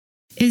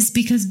is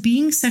because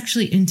being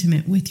sexually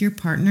intimate with your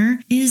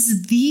partner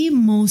is the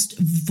most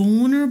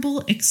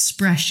vulnerable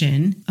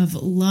expression of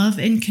love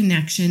and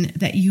connection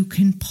that you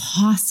can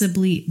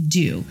possibly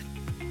do.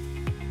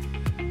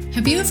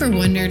 Have you ever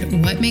wondered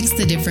what makes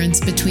the difference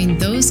between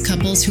those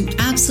couples who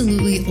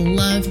absolutely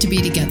love to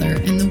be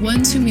together and the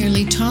ones who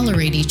merely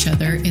tolerate each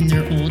other in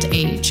their old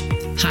age?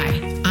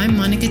 Hi, I'm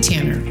Monica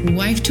Tanner,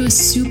 wife to a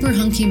super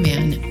hunky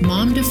man,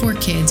 mom to 4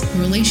 kids,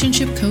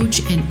 relationship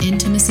coach, and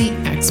intimacy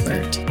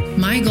expert.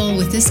 My goal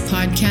with this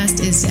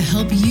podcast is to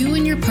help you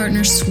and your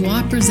partner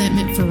swap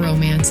resentment for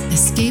romance,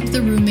 escape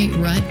the roommate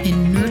rut,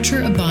 and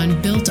nurture a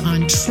bond built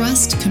on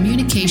trust,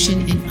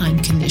 communication, and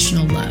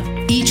unconditional love.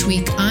 Each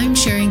week, I'm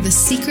sharing the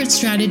secret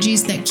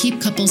strategies that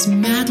keep couples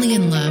madly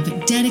in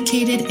love,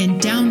 dedicated, and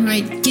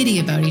downright giddy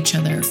about each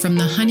other from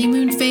the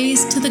honeymoon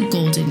phase to the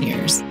golden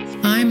years.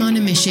 I'm on a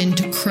mission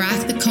to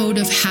crack the code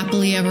of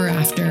happily ever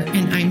after,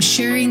 and I'm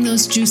sharing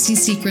those juicy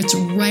secrets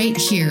right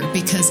here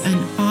because an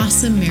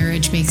awesome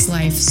marriage makes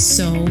life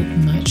so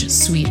much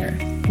sweeter.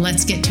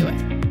 Let's get to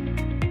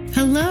it.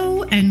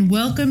 Hello, and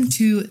welcome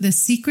to the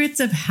Secrets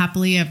of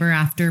Happily Ever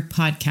After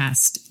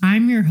podcast.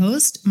 I'm your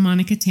host,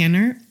 Monica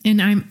Tanner,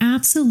 and I'm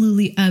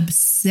absolutely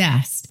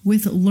obsessed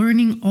with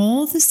learning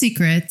all the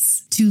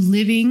secrets to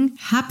living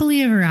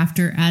happily ever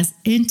after as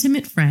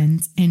intimate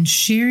friends and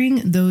sharing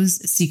those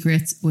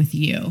secrets with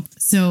you.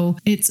 So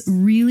it's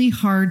really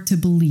hard to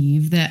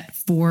believe that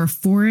for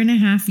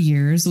 4.5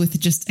 years, with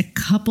just a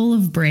couple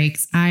of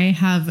breaks, I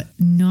have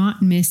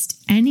not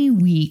missed any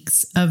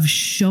weeks of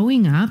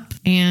showing up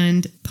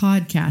and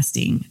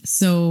podcasting.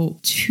 So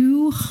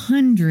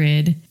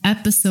 200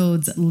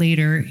 episodes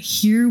later,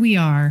 here we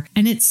are.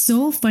 And it's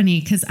so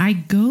funny because I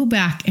go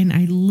back and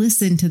I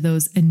listen to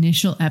those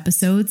initial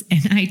episodes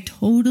and I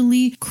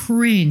totally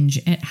cringe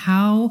at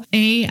how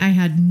A, I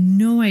had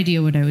no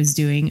idea what I was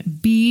doing.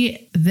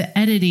 B, the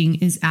editing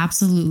is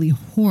absolutely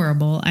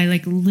horrible. I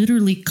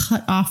literally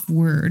cut off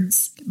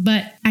words.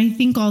 But I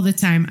think all the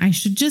time I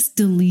should just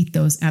delete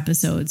those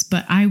episodes,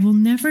 but I will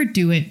never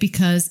do it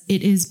because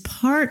it is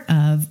part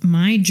of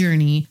my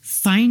journey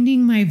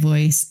finding my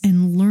voice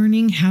and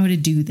learning how to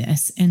do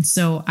this. And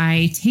so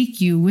I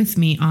take you with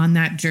me on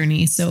that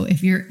journey. So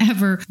if you're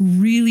ever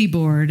really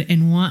bored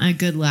and want a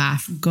good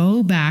laugh,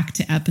 go back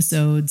to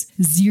episodes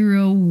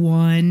 0,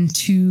 1,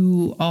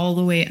 2, all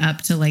the way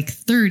up to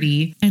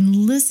 30 and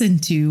listen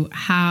to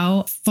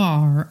how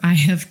far I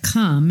have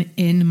come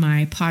in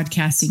my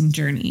podcasting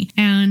journey.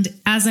 And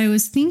as I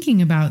was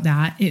thinking about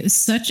that, it was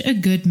such a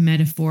good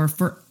metaphor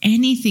for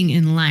anything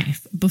in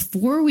life.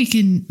 Before we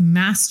can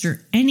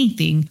master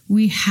anything,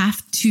 we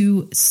have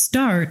to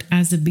start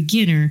as a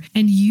beginner.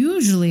 And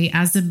usually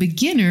as a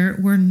beginner,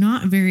 we're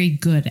not very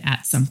good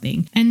at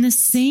something. And the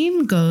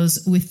same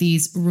goes with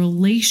these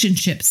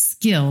relationship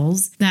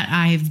skills that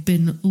I've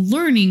been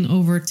learning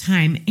over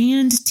time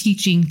and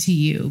teaching to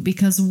you.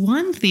 Because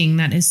one thing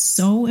that is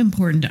so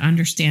important to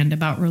understand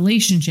about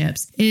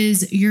relationships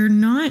is you're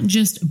not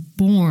just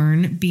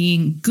born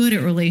being good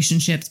at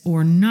relationships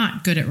or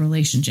not good at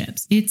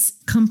relationships. It's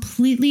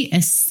completely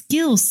a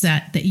skill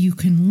set that you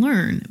can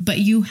learn, but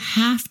you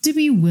have to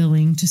be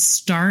willing to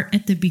start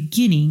at the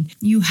beginning.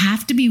 You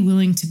have to be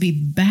willing to be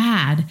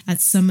bad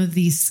at some of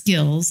these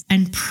skills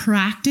and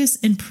practice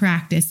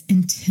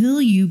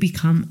until you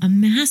become a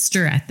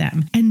master at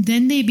them. And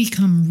then they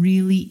become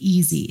really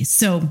easy.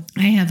 So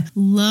I have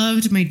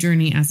loved my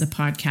journey as a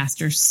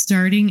podcaster,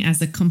 starting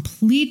as a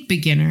complete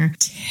beginner,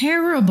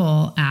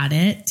 terrible at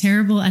it,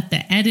 terrible at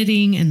the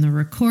editing and the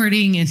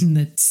recording and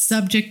the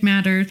subject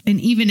matter, and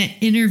even at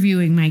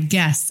interviewing my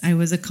guests. I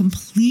was a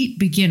complete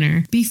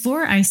beginner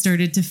before I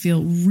started to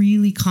feel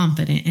really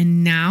confident.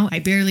 And now I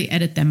barely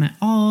edit them at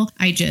all.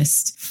 I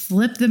just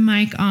flip the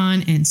mic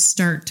on and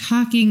start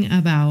talking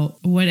about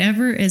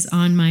whatever is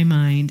on my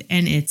mind.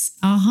 And it's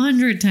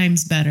 100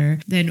 times better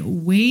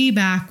than way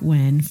back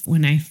when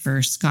I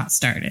first got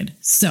started.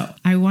 So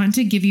I want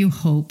to give you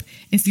hope.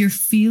 If you're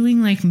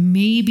feeling like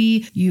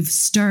maybe you've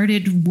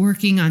started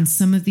working on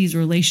some of these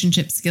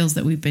relationship skills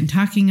that we've been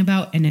talking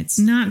about and it's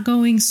not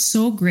going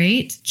so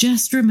great,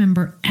 just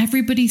remember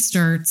everybody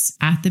starts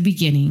at the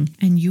beginning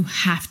and you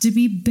have to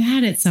be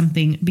bad at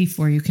something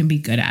before you can be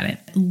good at it.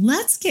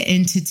 Let's get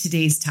into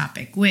today's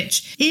topic,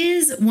 which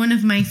is one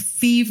of my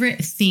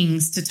favorite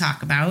things to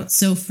talk about.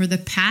 So for the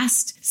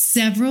past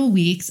several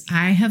weeks,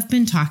 I have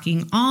been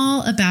talking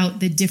all about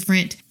the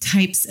different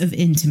types of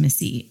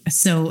intimacy.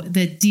 So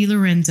the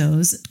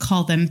DiLorenzos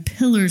call them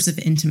pillars of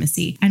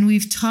intimacy. And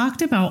we've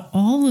talked about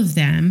all of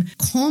them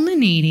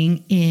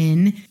culminating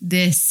in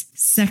this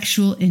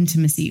sexual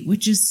intimacy,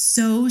 which is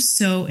so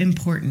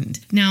important.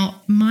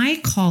 Now, my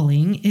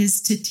calling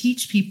is to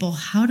teach people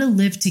how to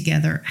live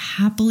together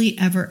happily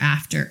ever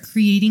after,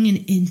 creating an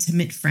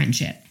intimate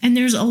friendship. And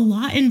there's a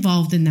lot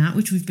involved in that,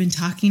 which we've been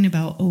talking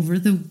about over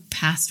the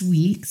past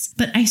weeks,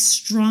 but I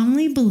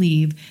strongly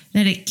believe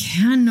that it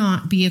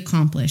cannot be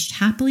accomplished.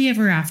 Happily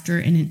ever after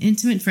in an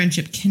intimate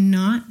friendship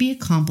cannot be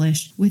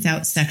accomplished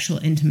without sexual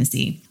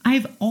intimacy.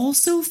 I've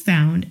also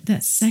found found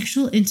that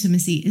sexual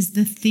intimacy is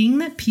the thing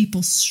that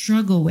people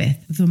struggle with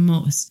the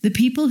most. The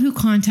people who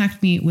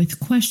contact me with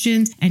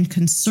questions and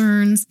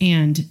concerns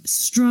and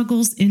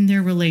struggles in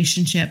their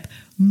relationship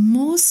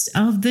most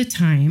of the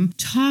time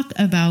talk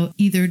about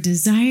either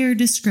desire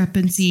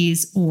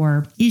discrepancies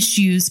or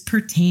issues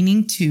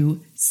pertaining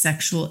to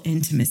sexual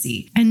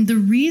intimacy. And the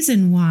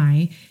reason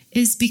why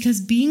is because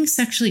being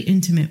sexually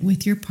intimate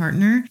with your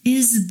partner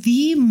is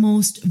the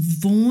most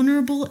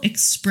vulnerable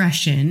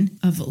expression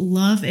of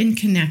love and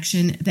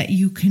connection that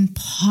you can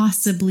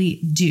possibly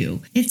do.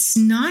 It's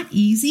not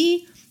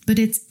easy, but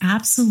it's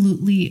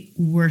absolutely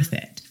worth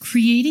it.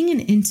 Creating an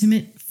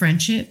intimate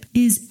friendship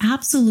is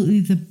absolutely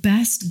the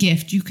best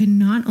gift you can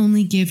not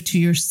only give to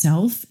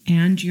yourself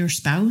and your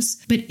spouse,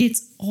 but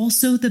it's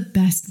also the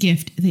best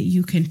gift that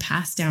you can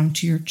pass down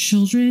to your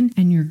children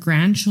and your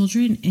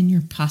grandchildren and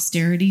your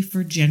posterity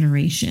for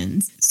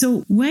generations.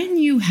 So when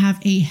you have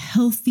a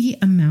healthy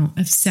amount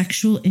of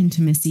sexual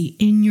intimacy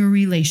in your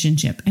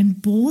relationship and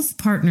both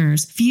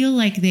partners feel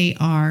like they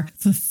are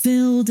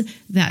fulfilled,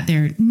 that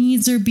their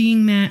needs are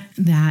being met,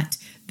 that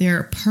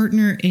their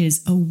partner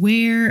is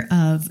aware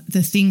of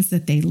the things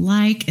that they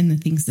like and the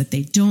things that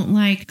they don't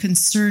like,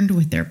 concerned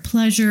with their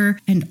pleasure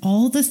and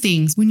all the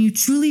things. When you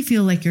truly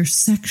feel like your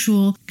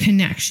sexual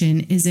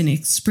connection is an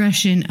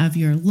expression of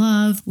your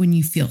love, when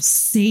you feel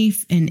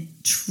safe and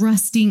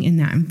trusting in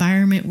that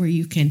environment where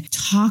you can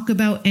talk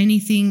about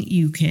anything,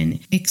 you can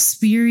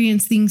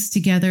experience things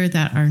together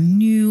that are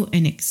new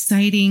and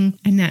exciting,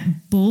 and that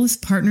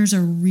both partners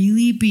are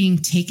really being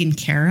taken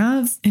care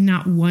of and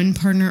not one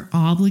partner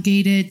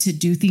obligated to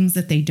do things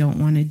that they don't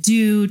want to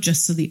do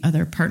just so the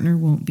other partner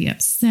won't be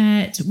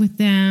upset with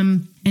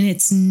them. And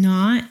it's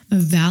not a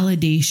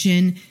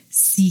validation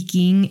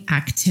seeking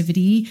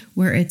activity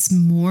where it's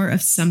more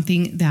of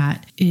something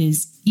that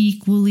is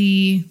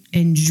equally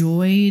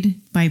enjoyed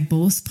by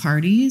both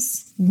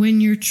parties.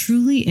 When you're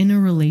truly in a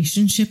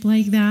relationship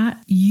like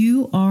that,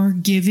 you are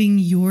giving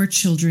your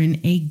children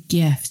a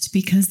gift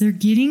because they're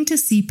getting to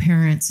see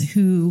parents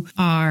who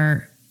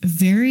are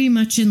very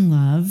much in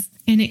love.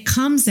 And it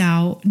comes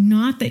out,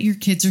 not that your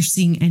kids are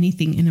seeing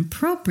anything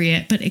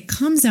inappropriate, but it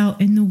comes out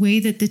in the way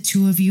that the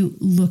two of you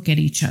look at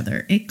each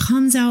other. It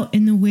comes out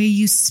in the way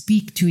you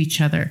speak to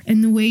each other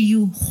and the way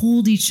you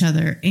hold each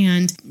other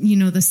and,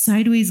 the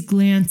sideways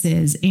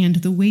glances and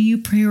the way you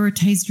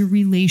prioritize your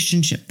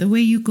relationship, the way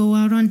you go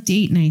out on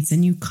date nights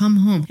and you come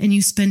home and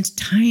you spend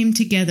time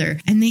together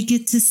and they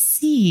get to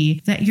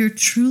see that you're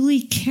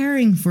truly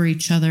caring for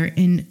each other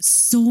in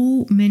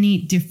so many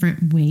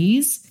different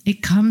ways.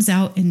 It comes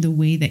out in the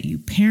way that you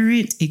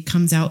parent. It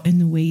comes out in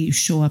the way you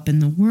show up in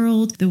the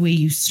world, the way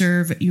you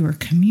serve your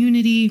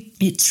community.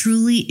 It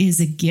truly is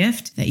a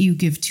gift that you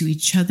give to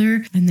each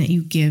other and that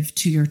you give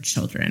to your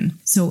children.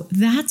 So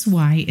that's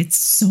why it's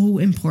so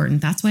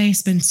important. That's why I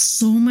spend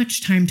so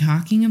much time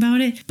talking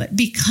about it. But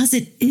because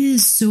it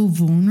is so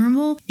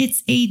vulnerable,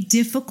 it's a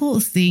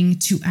difficult thing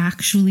to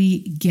actually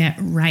get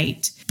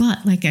right.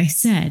 But like I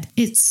said,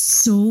 it's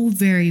so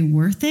very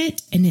worth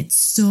it and it's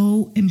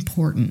so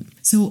important.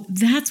 So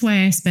that's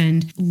why I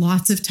spend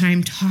lots of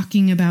time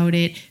talking about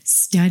it,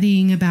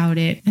 studying about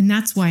it. And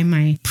that's why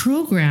my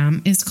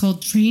program is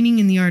called Training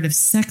in the Art of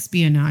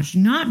Sexpionage,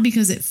 not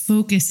because it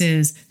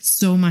focuses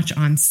so much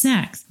on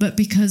sex, but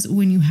because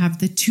when you have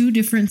the two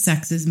different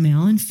sexes,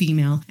 male and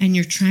female, and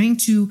you're trying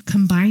to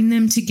combine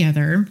them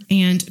together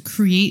and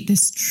create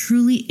this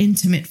truly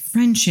intimate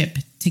friendship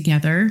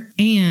together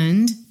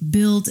and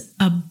build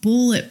a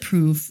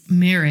bulletproof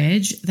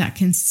marriage that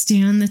can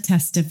stand the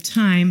test of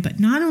time. But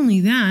not only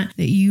that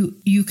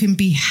you can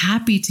be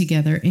happy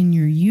together in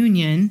your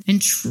union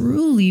and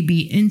truly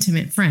be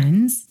intimate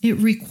friends. It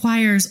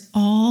requires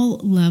all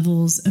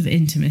levels of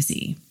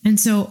intimacy. And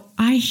so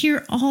I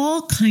hear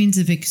all kinds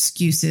of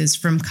excuses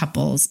from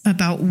couples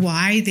about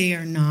why they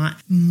are not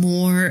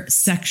more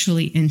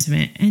sexually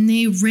intimate. And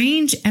they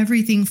range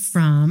everything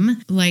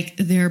from like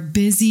they're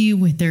busy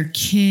with their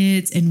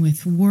kids and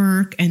with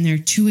work and they're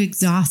too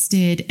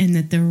exhausted and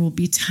that there will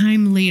be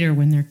time later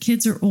when their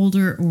kids are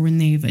older or when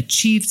they've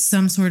achieved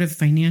some sort of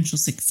financial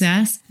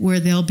success where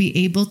they'll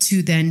be able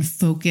to then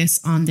focus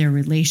on their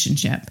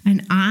relationship.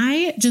 And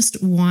I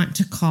just want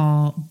to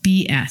call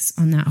BS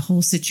on that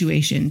whole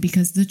situation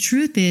because the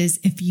truth is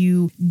if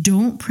you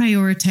don't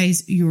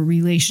prioritize your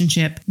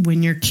relationship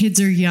when your kids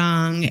are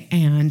young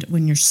and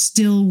when you're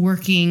still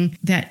working,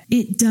 that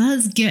it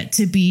does get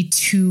to be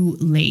too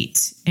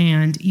late.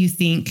 And you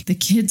think the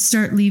kids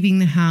start leaving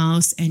the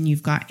house and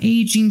you've got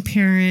aging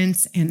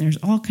parents and there's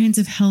all kinds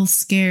of health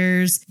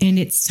scares. And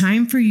it's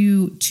time for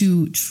you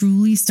to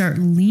truly start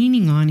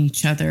leaning on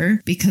each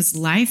other because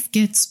life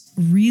gets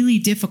really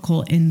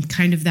difficult in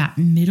kind of that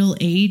middle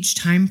age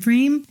time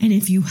frame. And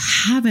if you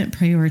haven't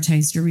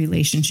prioritized your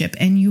relationship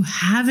and you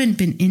haven't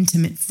been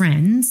intimate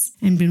friends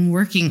and been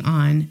working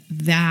on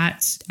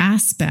that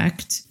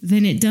aspect,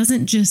 then it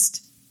doesn't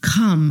just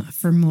come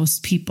for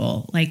most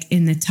people, like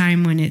in the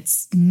time when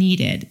it's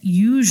needed.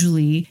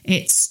 Usually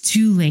it's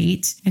too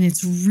late and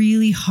it's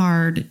really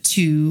hard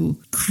to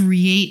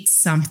create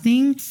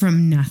something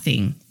from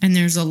nothing. And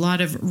there's a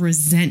lot of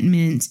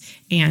resentment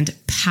and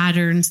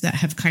patterns that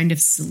have kind of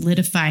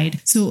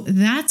solidified. So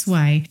that's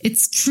why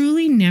it's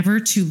truly never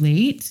too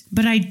late,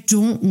 but I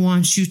don't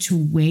want you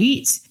to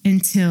wait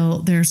until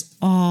there's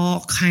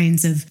all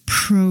kinds of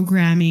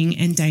programming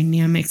and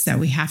dynamics that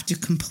we have to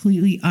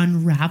completely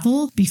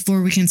unravel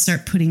before we can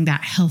start putting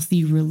that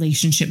healthy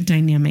relationship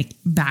dynamic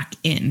back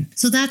in.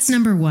 So that's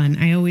number one.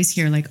 I always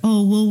hear like,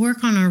 oh, we'll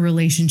work on our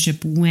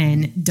relationship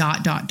when ...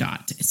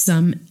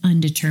 some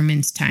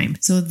undetermined time.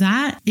 So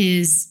that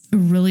is a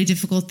really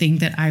difficult thing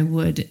that I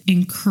would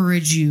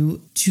encourage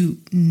you to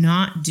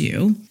not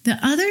do. The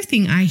other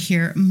thing I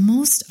hear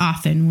most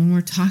often when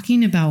we're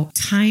talking about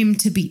time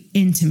to be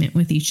intimate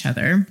with each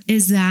other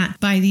is that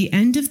by the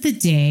end of the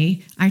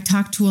day, I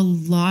talk to a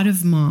lot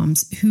of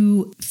moms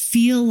who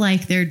feel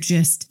like they're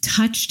just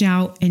touched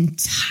out and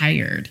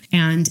tired,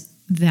 and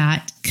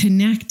that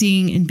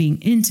connecting and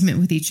being intimate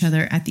with each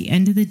other at the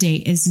end of the day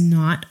is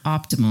not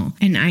optimal.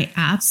 And I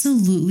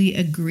absolutely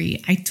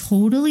agree. I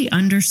totally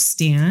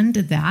understand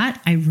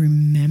that. I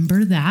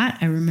remember that.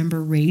 I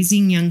remember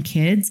raising young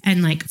kids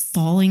and like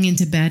falling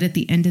into bed at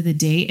the end of the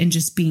day and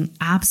just being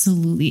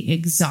absolutely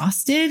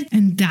exhausted.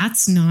 And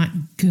that's not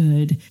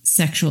good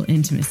sexual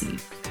intimacy.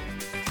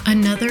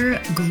 Another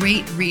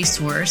great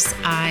resource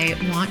I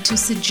want to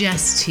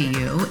suggest to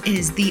you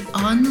is the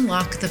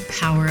Unlock the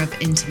Power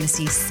of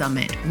Intimacy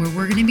Summit, where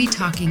we're going to be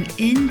talking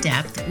in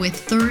depth with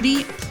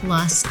 30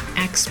 plus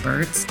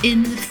experts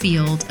in the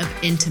field of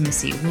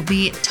intimacy. We'll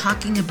be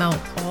talking about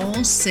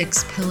all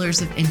 6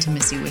 pillars of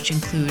intimacy, which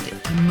include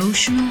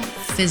emotional,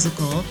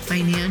 physical,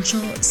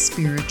 financial,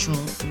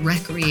 spiritual,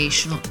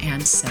 recreational,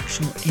 and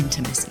sexual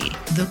intimacy.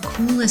 The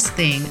coolest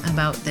thing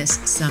about this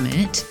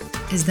summit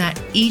is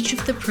that each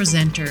of the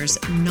presenters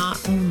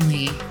not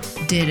only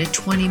did a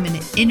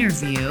 20-minute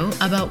interview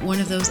about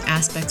one of those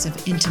aspects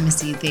of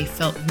intimacy they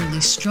felt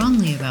really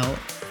strongly about,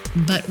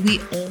 but we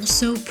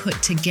also put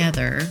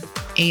together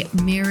a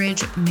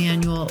marriage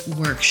manual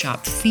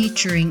workshop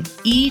featuring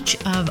each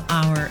of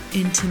our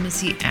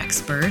intimacy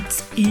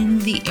experts in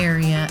the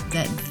area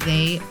that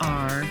they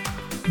are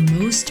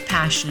most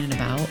passionate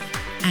about,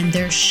 and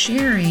they're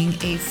sharing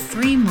a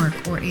framework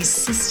or a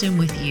system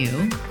with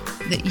you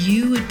that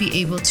you would be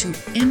able to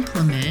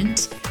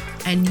implement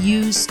and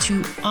use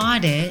to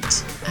audit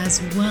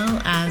as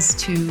well as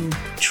to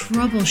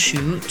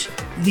troubleshoot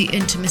the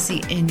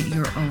intimacy in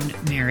your own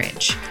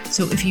marriage.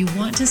 So if you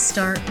want to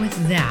start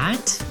with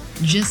that,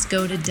 just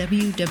go to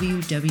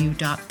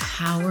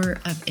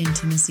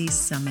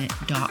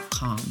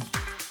www.powerofintimacysummit.com.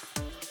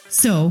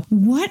 So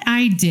what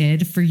I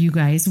did for you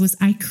guys was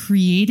I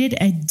created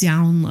a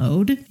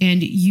download,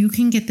 and you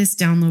can get this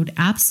download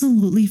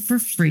absolutely for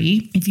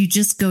free if you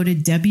just go to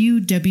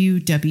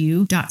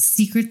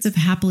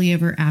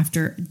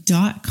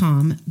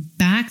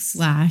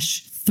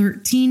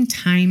www.secretsofhappily.com/13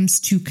 times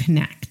to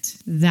connect.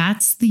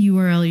 That's the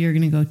URL you're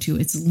going to go to.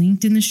 It's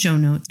linked in the show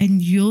notes,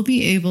 and you'll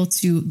be able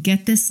to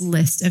get this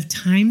list of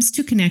times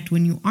to connect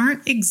when you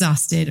aren't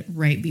exhausted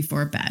right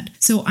before bed.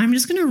 So I'm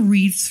just going to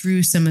read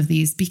through some of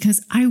these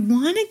because I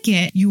want to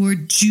get your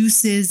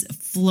juices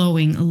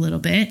flowing a little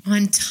bit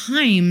on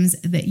times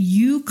that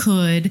you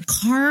could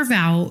carve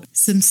out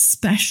some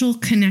special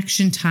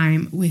connection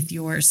time with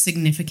your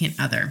significant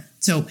other.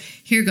 So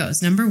here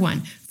goes. Number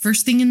 1,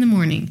 first thing in the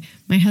morning.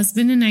 My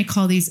husband and I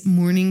call these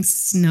morning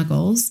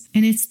snuggles,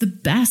 and it's the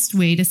best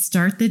way to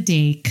start the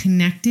day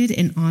connected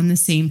and on the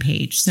same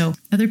page. So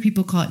other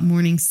people call it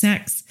morning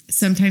sex.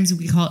 Sometimes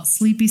we call it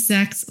sleepy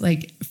sex,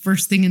 like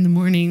first thing in the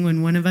morning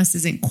when one of us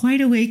isn't quite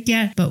awake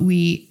yet, but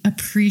we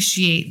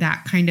appreciate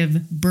that kind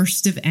of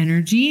burst of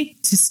energy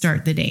to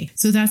start the day.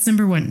 So that's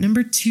number 1.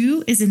 Number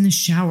 2 is in the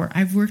shower.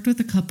 I've worked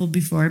with a couple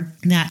before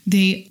that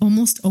they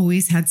almost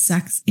always had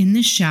sex in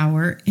the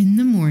shower in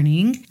the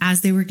morning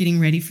as they were getting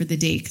ready for the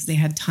day because they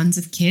had tons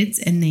of kids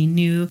and they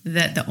knew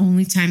that the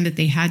only time that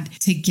they had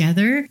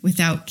together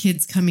without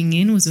kids coming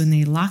in was when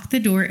they locked the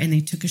door and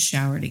they took a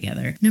shower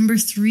together. Number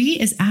 3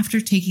 is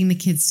after taking the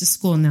kids to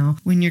school. Now,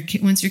 when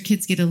once your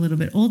kids get a little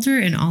bit older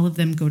and all of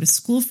them go to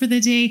school for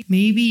the day,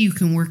 maybe you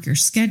can work your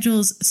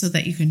schedules so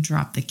that you can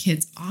drop the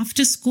kids off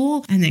to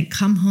school and then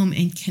come home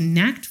and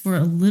connect for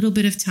a little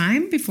bit of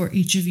time before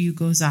each of you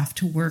goes off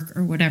to work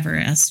or whatever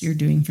else you're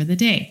doing for the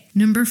day.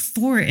 Number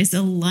 4 is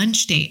a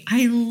lunch date.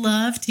 I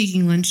love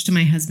taking lunch to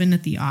my husband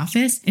at the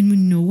office, and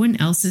when no one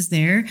else is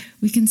there,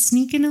 we can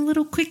sneak in a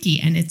little quickie,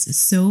 and it's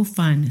so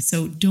fun.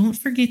 So don't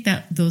forget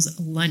those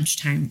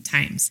lunchtime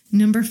times.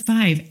 Number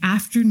 5,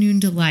 after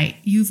afternoon delight.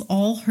 You've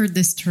all heard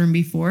this term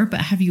before,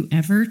 but have you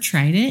ever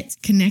tried it?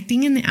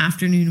 Connecting in the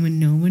afternoon when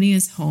nobody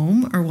is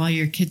home or while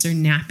your kids are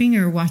napping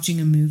or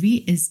watching a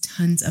movie is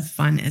tons of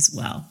fun as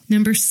well.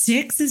 Number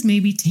 6 is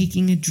maybe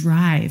taking a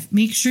drive.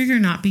 Make sure you're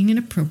not being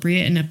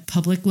inappropriate in a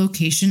public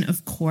location,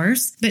 of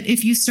course, but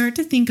if you start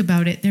to think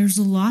about it, there's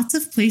lots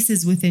of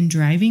places within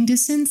driving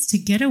distance to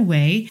get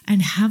away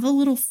and have a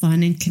little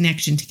fun and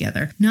connection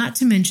together. Not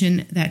to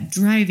mention that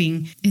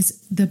driving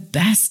is the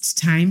best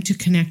time to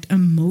connect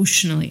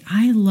emotionally.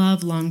 I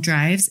love long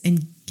drives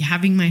and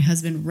having my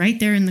husband right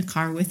there in the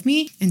car with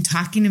me and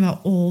talking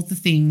about all the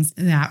things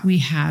that we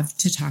have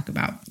to talk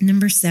about.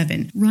 Number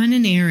 7, run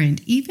an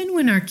errand. Even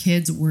when our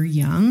kids were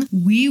young,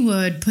 we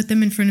would put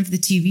them in front of the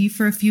TV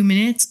for a few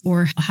minutes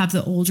or have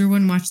the older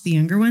one watch the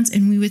younger ones,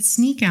 and we would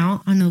sneak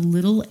out on a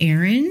little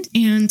errand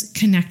and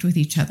connect with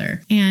each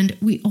other. And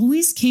we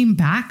always came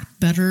back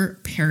better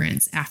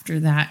parents after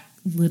that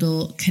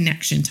little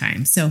connection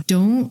time. So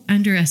don't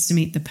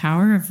underestimate the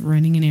power of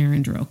running an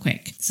errand real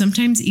quick.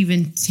 Sometimes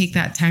even take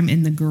that time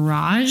in the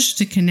garage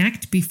to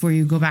connect before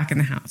you go back in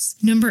the house.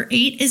 Number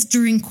 8 is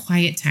during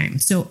quiet time.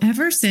 So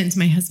ever since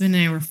my husband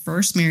and I were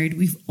first married,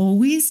 we've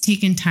always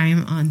taken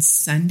time on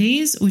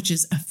Sundays, which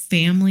is a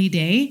family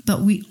day,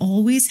 but we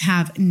always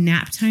have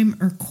nap time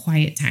or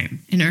quiet time.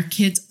 And our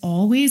kids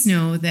always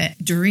know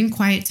that during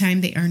quiet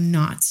time, they are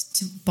not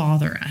to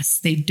bother us.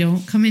 They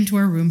don't come into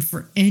our room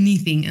for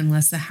anything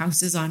unless the house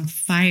is on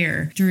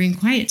fire during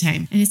quiet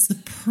time. And it's the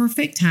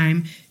perfect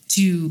time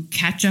to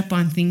catch up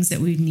on things that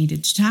we've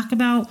needed to talk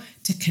about,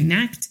 to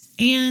connect,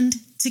 and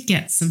to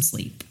get some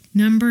sleep.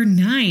 Number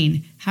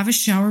 9, have a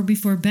shower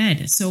before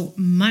bed. So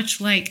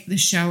much like the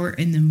shower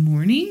in the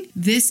morning,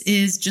 this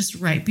is just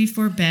right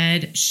before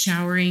bed,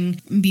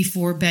 showering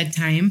before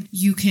bedtime.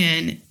 You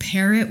can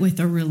pair it with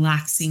a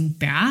relaxing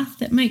bath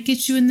that might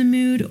get you in the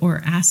mood,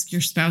 or ask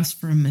your spouse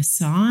for a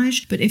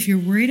massage. But if you're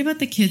worried about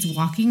the kids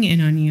walking in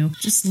on you,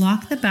 just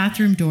lock the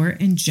bathroom door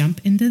and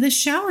jump into the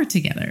shower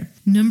together.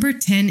 Number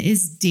 10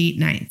 is date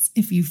nights.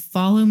 If you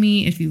follow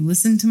me, if you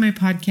listen to my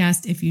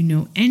podcast, if you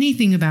know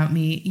anything about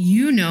me,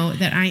 you know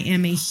that I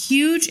am a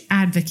huge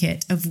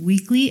advocate of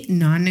weekly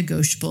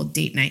non-negotiable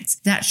date nights.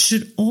 That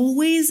should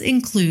always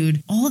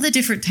include all the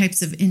different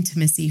types of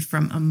intimacy,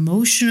 from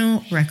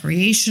emotional,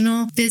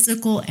 recreational,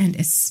 physical, and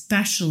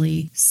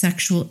especially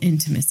sexual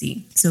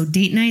intimacy. So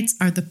date nights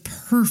are the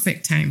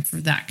perfect time for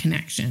that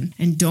connection.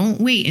 And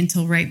don't wait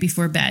until right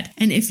before bed.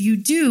 And if you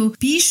do,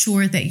 be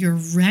sure that you're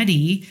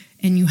ready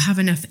and you have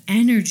enough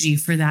energy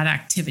for that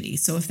activity.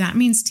 So if that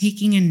means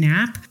taking a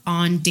nap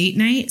on date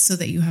night so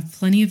that you have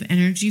plenty of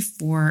energy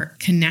for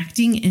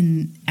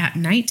connecting at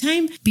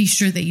nighttime, be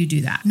sure that you do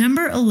that.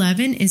 Number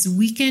 11 is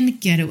weekend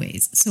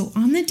getaways. So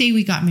on the day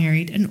we got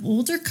married, an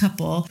older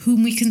couple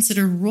whom we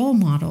consider role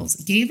models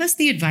gave us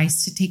the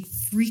advice to take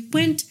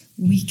frequent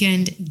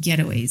weekend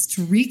getaways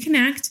to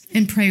reconnect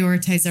and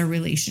prioritize our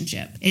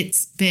relationship.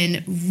 It's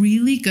been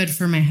really good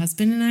for my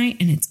husband and I,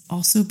 and it's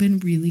also been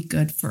really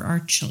good for our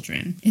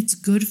children. It's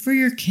good for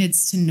your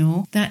kids to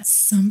know that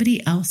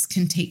somebody else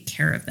can take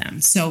care of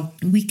them. So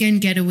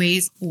weekend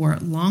getaways or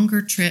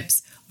longer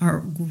trips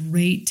are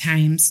great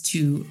times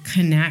to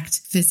connect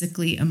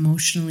physically,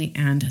 emotionally,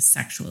 and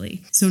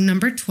sexually. So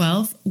number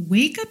 12,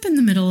 wake up in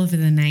the middle of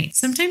the night.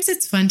 Sometimes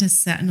it's fun to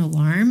set an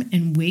alarm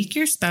and wake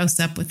your spouse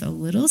up with a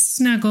little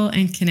snuggle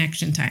and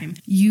connection time.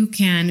 You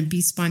can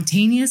be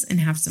spontaneous and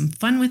have some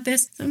fun with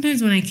this.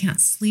 Sometimes when I can't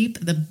sleep,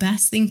 the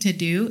best thing to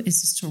do is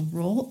just to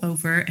roll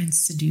over and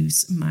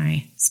seduce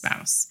my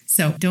spouse.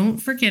 So don't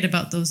forget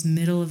about those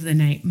middle of the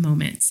night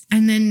moments.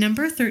 And then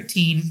number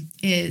 13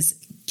 is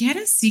get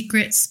a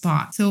secret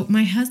spot. So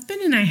my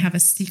husband and I have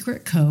a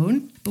secret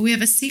code, but we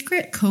have a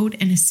secret code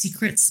and a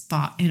secret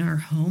spot in our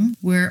home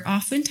where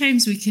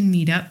oftentimes we can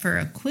meet up for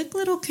a quick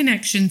little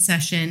connection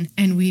session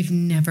and we've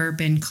never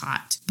been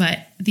caught.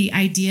 But the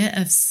idea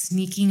of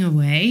sneaking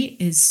away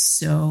is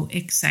so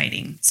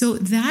exciting. So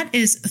that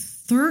is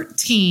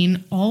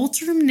 13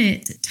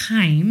 alternate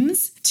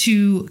times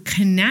to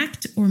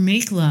connect or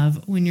make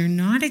love when you're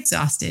not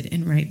exhausted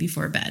and right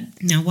before bed.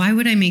 Now, why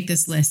would I make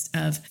this list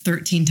of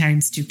 13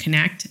 times to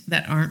connect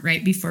that aren't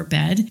right before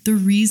bed? The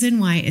reason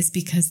why is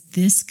because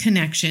this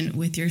connection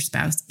with your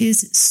spouse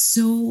is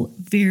so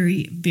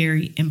very,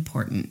 very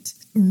important.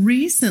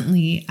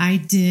 Recently, I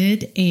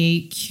did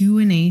a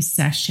Q&A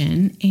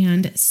session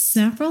and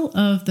several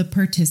of the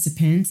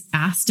participants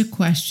asked a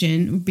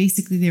question.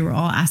 Basically, they were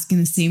all asking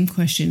the same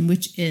question,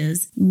 which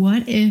is,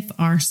 what if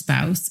our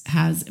spouse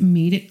has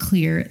made it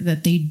clear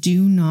that they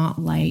do not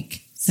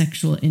like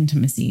sexual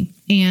intimacy?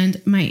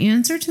 And my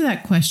answer to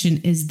that question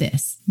is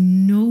this: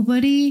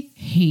 nobody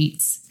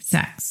hates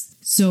sex.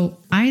 So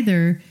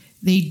either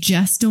they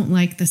just don't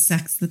like the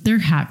sex that they're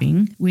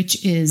having,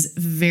 which is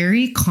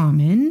very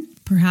common.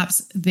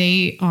 Perhaps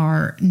they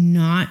are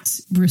not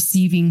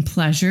receiving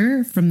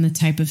pleasure from the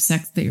type of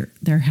sex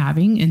they're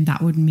having, and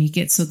that would make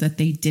it so that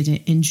they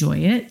didn't enjoy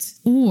it.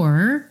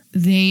 Or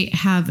they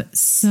have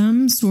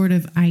some sort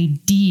of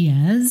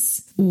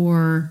ideas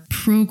or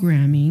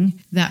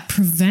programming that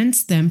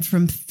prevents them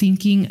from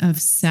thinking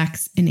of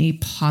sex in a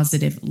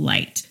positive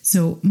light.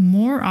 So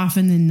more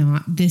often than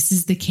not, this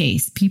is the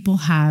case. People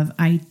have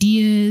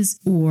ideas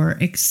or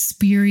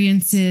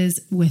experiences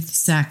with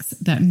sex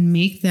that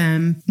make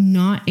them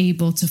not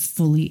able to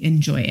fully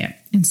enjoy it.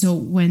 And so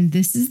when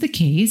this is the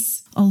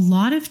case, a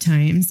lot of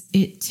times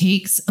it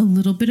takes a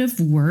little bit of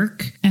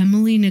work.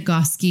 Emily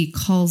Nagoski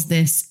calls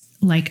this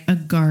like a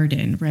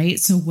garden, right?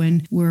 So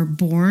when we're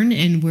born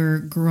and we're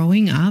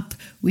growing up,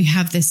 we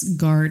have this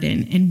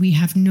garden and we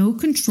have no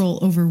control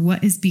over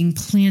what is being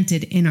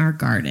planted in our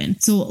garden.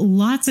 So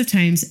lots of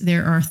times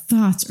there are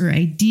thoughts or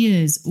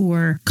ideas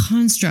or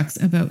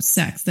constructs about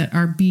sex that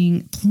are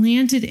being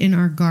planted in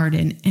our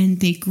garden, and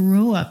they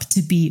grow up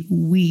to be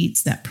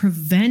weeds that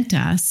prevent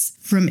us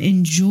from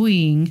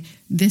enjoying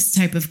this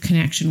type of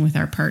connection with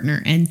our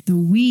partner. And the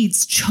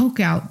weeds choke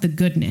out the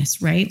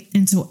goodness, right?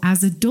 And so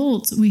as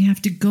adults, we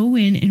have to go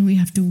in and we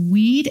have to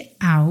weed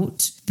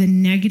out the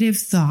negative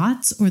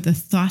thoughts or the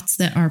thoughts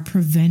that are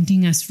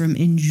preventing us from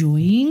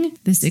enjoying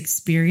this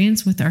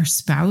experience with our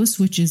spouse,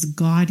 which is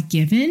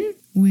God-given.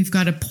 We've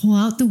got to pull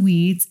out the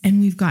weeds and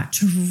we've got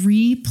to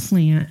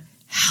replant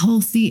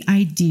healthy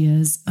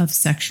ideas of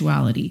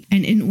sexuality.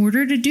 And in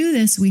order to do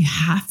this, we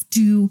have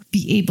to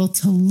be able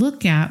to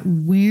look at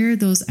where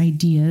those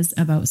ideas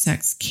about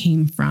sex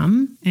came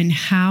from and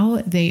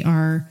how they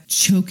are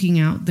choking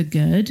out the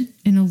good.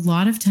 And a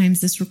lot of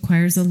times this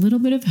requires a little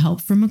bit of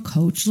help from a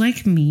coach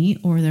like me,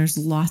 or there's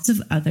lots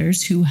of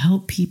others who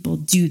help people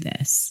do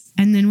this.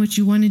 And then what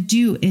you want to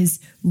do is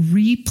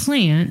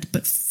replant,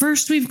 but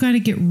first we've got to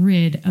get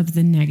rid of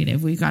the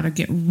negative. We've got to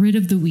get rid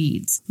of the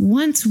weeds.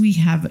 Once we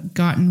have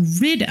gotten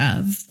rid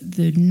of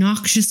the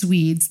noxious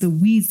weeds, the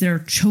weeds that are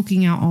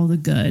choking out all the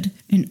good,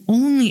 and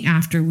only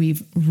after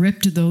we've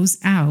ripped those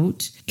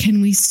out,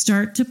 can we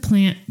start to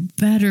plant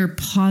better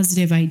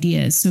positive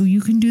ideas. So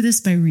you can do this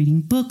by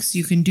reading books.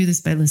 You can do this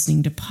by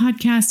listening to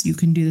podcasts. You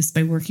can do this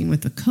by working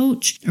with a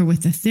coach or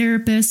with a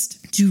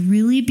therapist to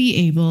really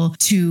be able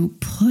to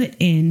put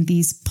in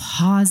these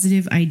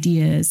positive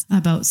ideas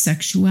about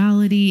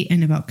sexuality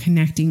and about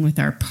connecting with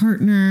our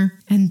partner.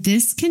 And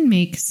this can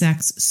make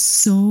sex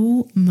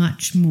so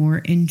much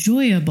more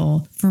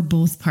enjoyable for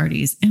both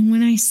parties. And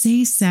when I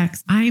say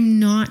sex, I'm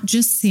not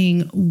just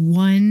saying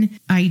one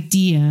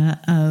idea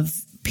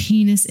of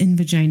penis and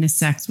vagina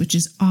sex, which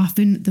is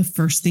often the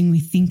first thing we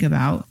think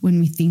about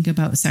when we think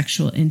about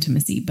sexual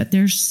intimacy. But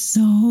there's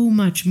so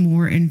much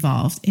more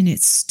involved, and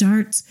it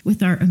starts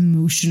with our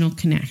emotional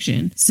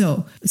connection.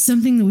 So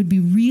something that would be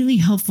really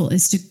helpful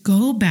is to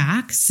go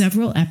back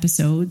several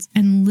episodes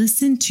and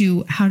listen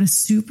to how to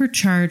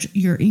supercharge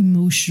your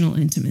emotional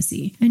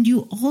intimacy. And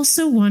you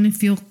also want to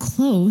feel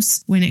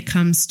close when it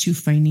comes to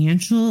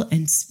financial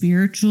and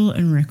spiritual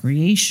and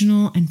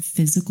recreational and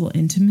physical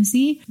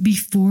intimacy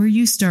before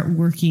you start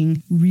working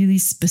really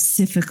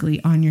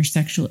specifically on your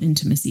sexual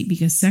intimacy,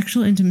 because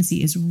sexual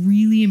intimacy is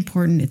really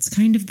important. It's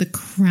kind of the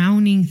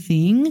crowning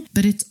thing,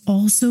 but it's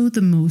also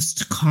the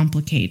most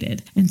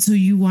complicated. And so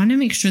you want to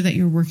make sure that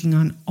you're working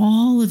on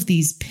all of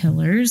these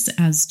pillars,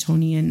 as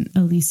Tony and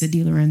Elisa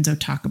DiLorenzo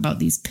talk about,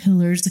 these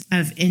pillars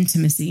of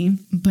intimacy,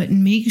 but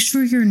make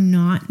sure you're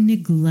not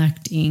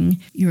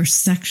neglecting your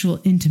sexual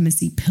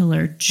intimacy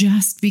pillar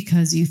just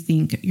because you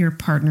think your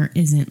partner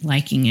isn't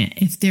liking it.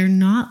 If they're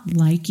not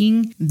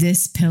liking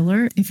this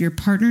pillar, if your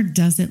partner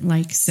doesn't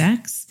like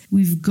sex,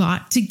 we've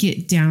got to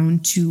get down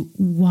to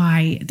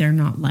why they're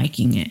not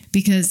liking it.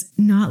 Because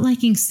not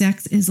liking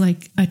sex is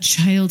like a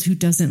child who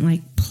doesn't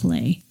like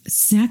play.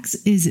 Sex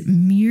is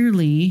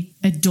merely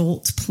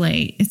adult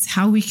play. It's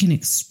how we can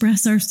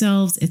express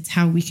ourselves. It's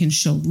how we can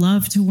show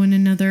love to one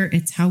another.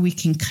 It's how we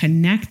can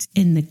connect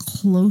in the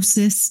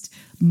closest,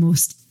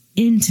 most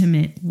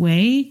intimate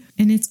way.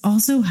 And it's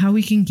also how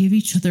we can give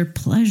each other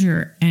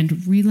pleasure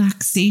and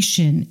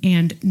relaxation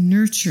and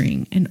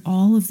nurturing and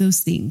all of those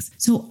things.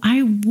 So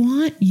I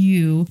want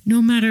you,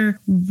 no matter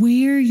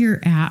where you're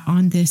at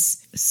on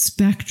this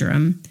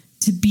spectrum,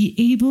 to be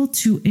able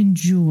to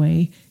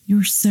enjoy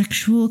your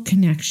sexual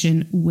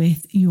connection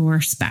with your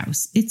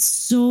spouse. It's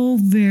so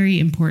very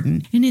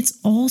important. And it's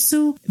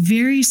also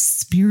very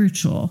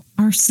spiritual.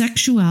 Our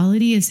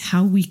sexuality is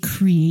how we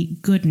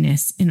create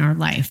goodness in our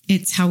life.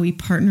 It's how we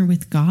partner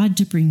with God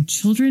to bring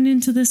children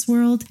into this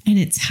world. And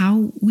it's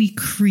how we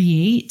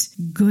create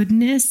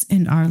goodness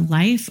in our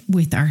life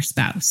with our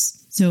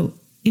spouse. So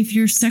if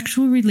your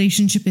sexual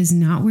relationship is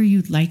not where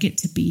you'd like it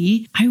to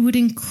be, I would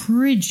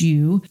encourage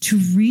you to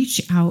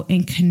reach out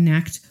and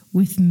connect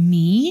with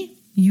me.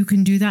 You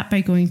can do that by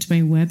going to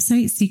my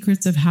website,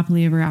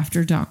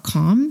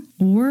 secretsofhappilyeverafter.com.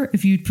 Or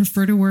if you'd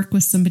prefer to work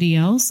with somebody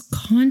else,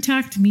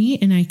 contact me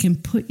and I can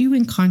put you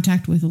in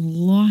contact with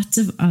lots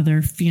of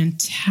other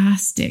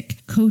fantastic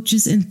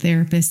coaches and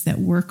therapists that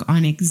work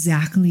on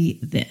exactly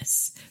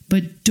this.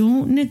 But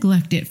don't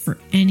neglect it for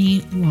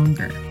any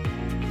longer.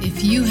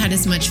 If you had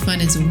as much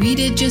fun as we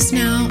did just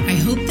now, I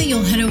hope that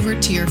you'll head over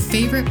to your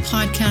favorite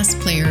podcast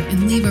player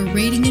and leave a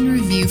rating and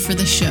review for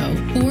the show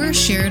or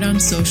share it on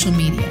social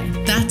media.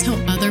 That's how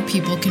other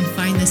people can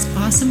find this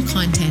awesome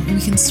content and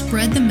we can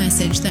spread the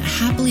message that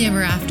happily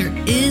ever after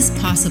is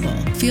possible.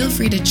 Feel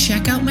free to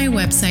check out my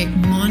website,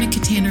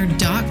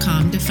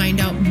 monicatanner.com, to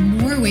find out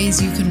more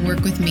ways you can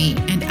work with me.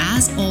 And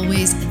as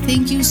always,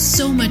 thank you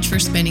so much for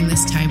spending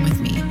this time with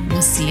me.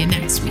 We'll see you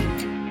next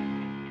week.